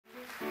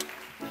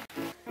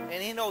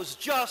and he knows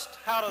just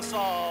how to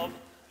solve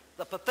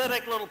the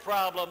pathetic little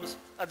problems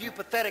of you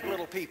pathetic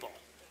little people.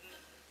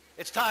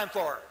 It's time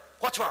for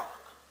What's Wrong?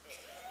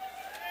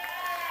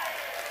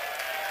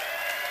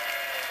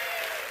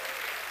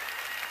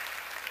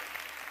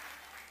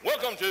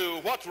 Welcome to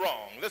What's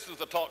Wrong. This is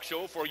the talk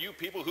show for you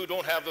people who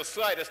don't have the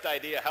slightest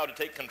idea how to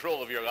take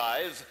control of your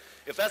lives.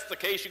 If that's the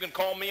case, you can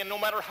call me, and no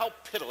matter how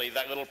piddly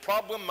that little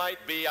problem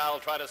might be, I'll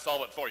try to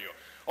solve it for you.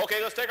 Okay,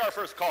 let's take our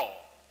first call.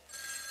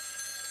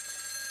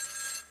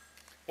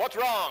 What's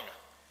wrong?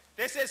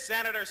 This is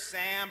Senator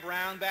Sam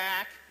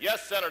Brownback.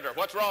 Yes, Senator,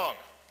 what's wrong?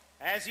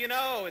 As you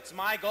know, it's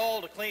my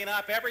goal to clean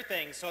up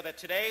everything so that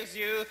today's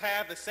youth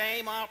have the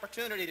same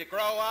opportunity to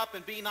grow up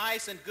and be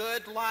nice and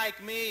good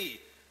like me.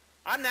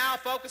 I'm now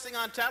focusing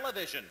on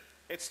television.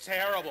 It's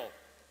terrible.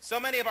 So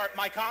many of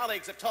my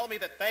colleagues have told me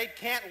that they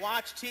can't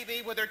watch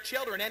TV with their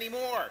children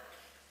anymore.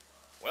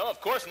 Well,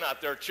 of course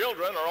not. Their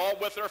children are all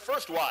with their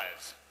first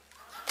wives.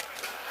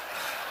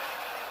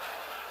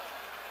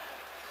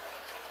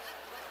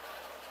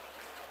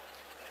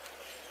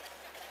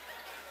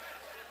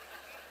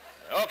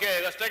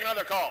 Okay, let's take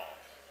another call.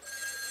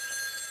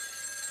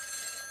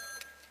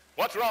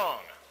 What's wrong?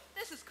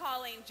 This is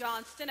Colleen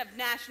Johnston of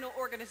National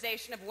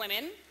Organization of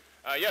Women.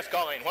 Yes,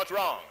 Colleen, what's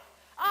wrong?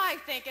 I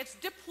think it's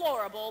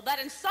deplorable that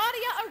in Saudi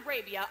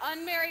Arabia,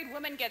 unmarried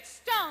women get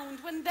stoned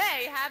when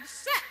they have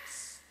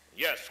sex.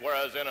 Yes,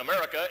 whereas in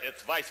America,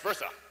 it's vice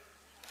versa.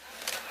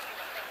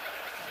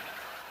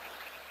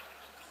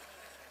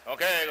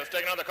 Okay, let's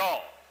take another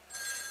call.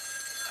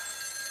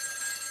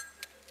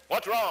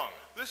 What's wrong?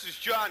 This is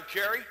John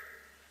Kerry.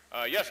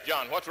 Yes,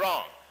 John, what's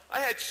wrong? I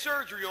had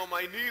surgery on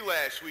my knee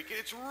last week, and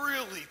it's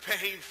really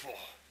painful.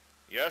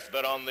 Yes,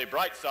 but on the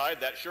bright side,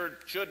 that sure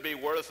should be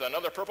worth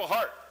another Purple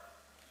Heart.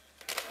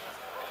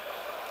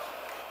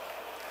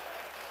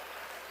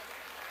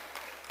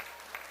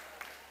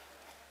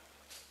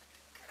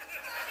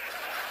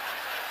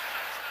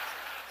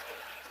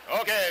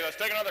 Okay, let's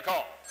take another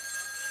call.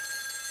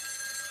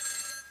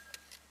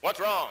 What's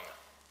wrong?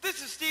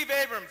 This is Steve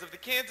Abrams of the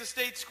Kansas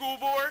State School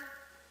Board.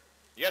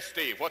 Yes,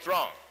 Steve, what's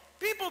wrong?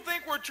 People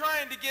think we're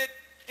trying to get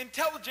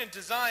intelligent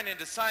design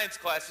into science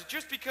classes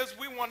just because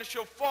we want to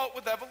show fault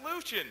with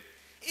evolution.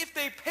 If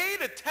they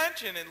paid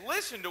attention and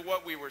listened to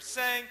what we were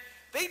saying,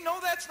 they'd know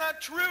that's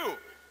not true.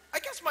 I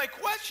guess my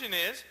question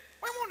is,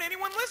 why won't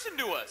anyone listen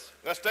to us?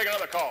 Let's take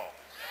another call.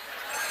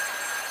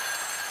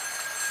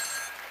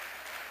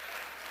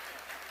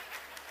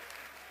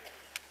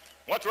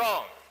 What's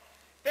wrong?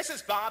 This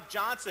is Bob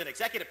Johnson,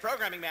 Executive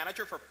Programming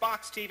Manager for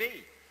Fox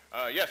TV.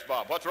 Yes,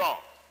 Bob, what's wrong?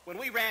 When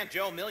we ran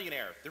Joe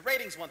Millionaire, the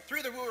ratings went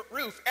through the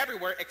roof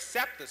everywhere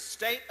except the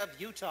state of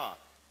Utah.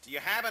 Do you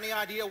have any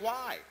idea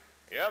why?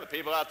 Yeah, the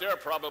people out there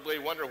probably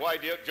wonder why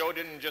Joe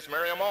didn't just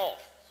marry them all.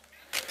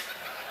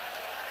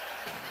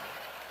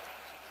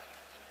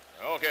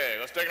 Okay,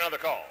 let's take another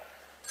call.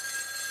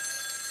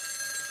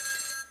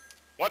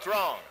 What's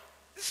wrong?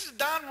 This is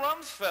Don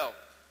Rumsfeld.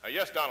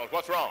 Yes, Donald,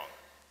 what's wrong?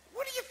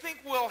 What do you think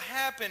will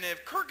happen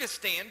if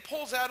Kyrgyzstan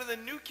pulls out of the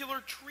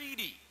nuclear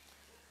treaty?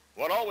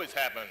 What always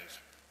happens?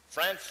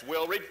 France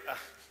will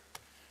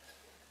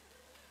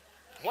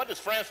what does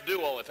France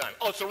do all the time?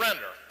 Oh,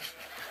 surrender.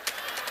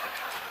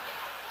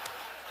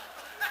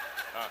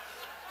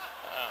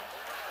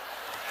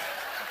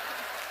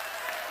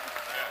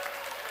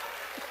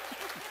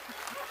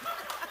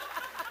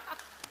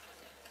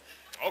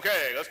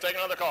 Okay, let's take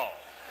another call.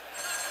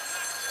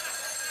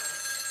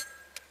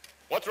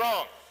 What's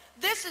wrong?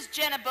 This is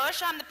Jenna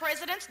Bush. I'm the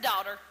president's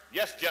daughter.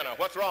 Yes, Jenna,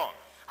 what's wrong?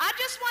 I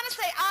just want to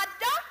say I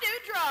don't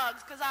do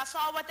drugs because I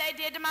saw what they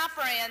did to my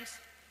friends.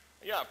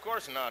 Yeah, of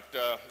course not.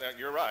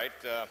 You're right.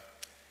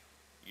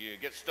 You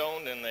get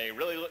stoned and they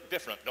really look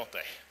different, don't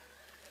they?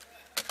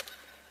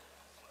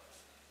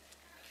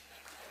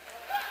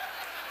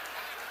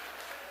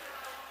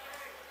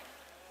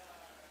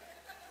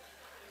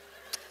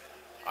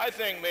 I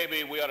think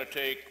maybe we ought to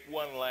take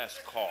one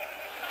last call.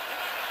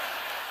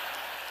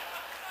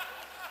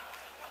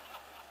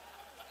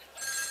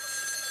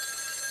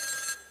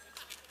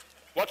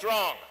 What's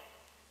wrong?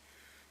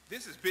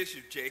 This is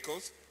Bishop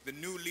Jacobs, the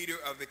new leader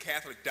of the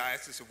Catholic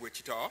Diocese of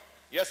Wichita.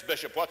 Yes,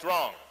 Bishop, what's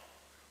wrong?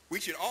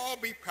 We should all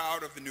be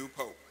proud of the new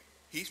Pope.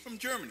 He's from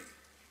Germany.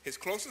 His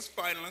closest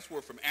finalists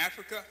were from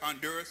Africa,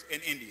 Honduras,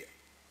 and India.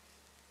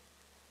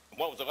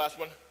 What was the last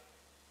one?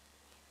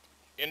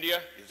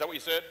 India? Is that what you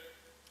said?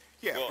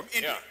 Yeah, well, from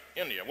India.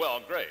 Yeah, India.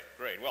 Well, great.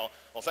 Well,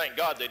 thank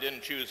God they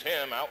didn't choose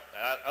him out.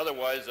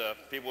 Otherwise,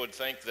 people would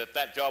think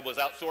that job was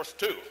outsourced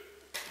too.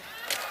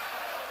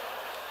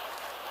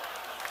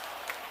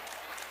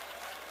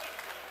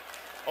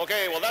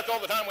 Okay, well, that's all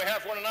the time we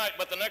have for tonight,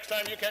 but the next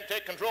time you can't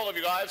take control of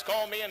your lives,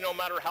 call me, and no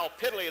matter how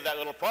piddly that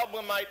little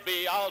problem might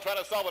be, I'll try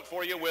to solve it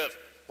for you with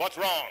What's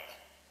Wrong?